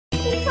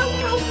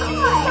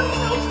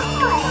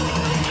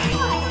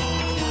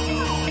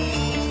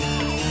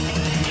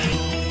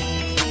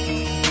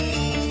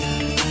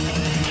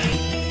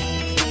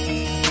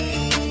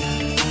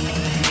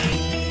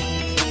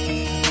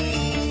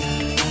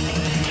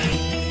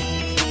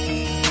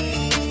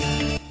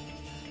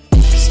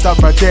stop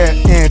right there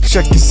and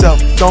check yourself.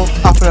 Don't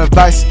offer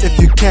advice if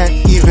you can't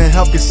even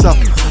help yourself.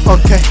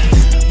 Okay,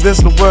 this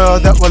is the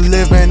world that we're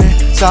living in.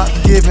 Stop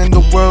giving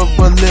the world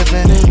we're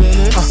living in.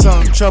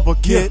 Some trouble,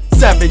 kid.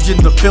 Savage in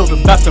the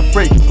building, about to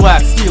break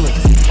glass ceilings.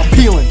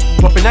 Appealing,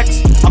 weapon X,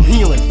 I'm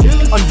healing.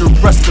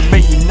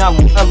 Underestimating, I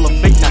will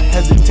elevate, not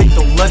hesitate,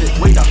 don't let it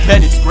wait. I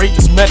bet it's great,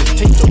 just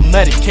meditate, don't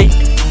medicate.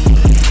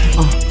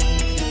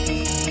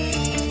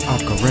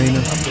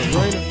 Ocarina,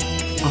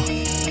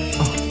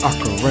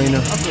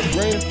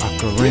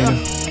 Ocarina,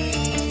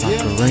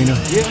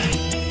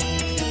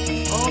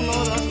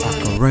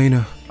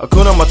 Ocarina.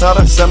 Hakuna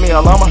Matata, send me a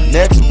llama.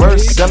 Next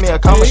verse, send me a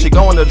comma. She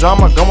going to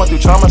drama, going through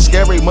trauma.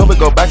 Scary movie,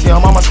 go back to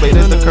your mama. SpADE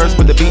is the curse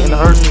with the beat in the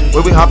hearse.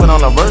 We'll be hopping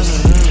on a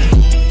verse.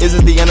 Is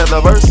it the end of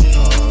the verse?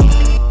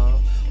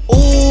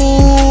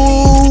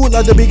 Ooh,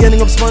 like the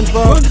beginning of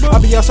SpongeBob. I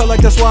be outside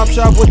like the swap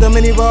shop with the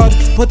mini rod.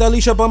 Put that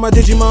leash up on my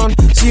Digimon.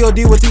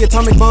 COD with the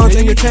atomic bonds.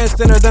 And your chance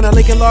thinner than a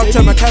Lincoln log.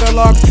 Check my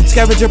catalog.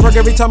 Scavenger perk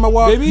every time I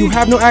walk. You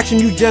have no action,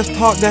 you just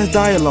talk, that's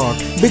dialogue.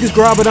 Biggest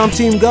grab, but I'm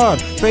Team God.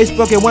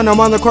 Facebook and when I'm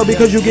on the court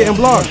because you getting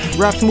blocked.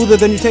 Rap smoother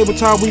than your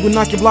tabletop. We will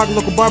knock your block,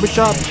 local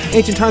barbershop.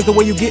 Ancient times the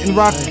way you getting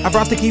rocked. I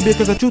brought the key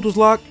because the truth was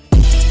locked.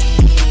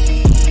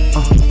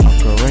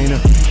 Ocarina,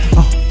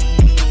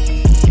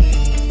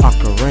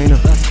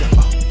 Ocarina.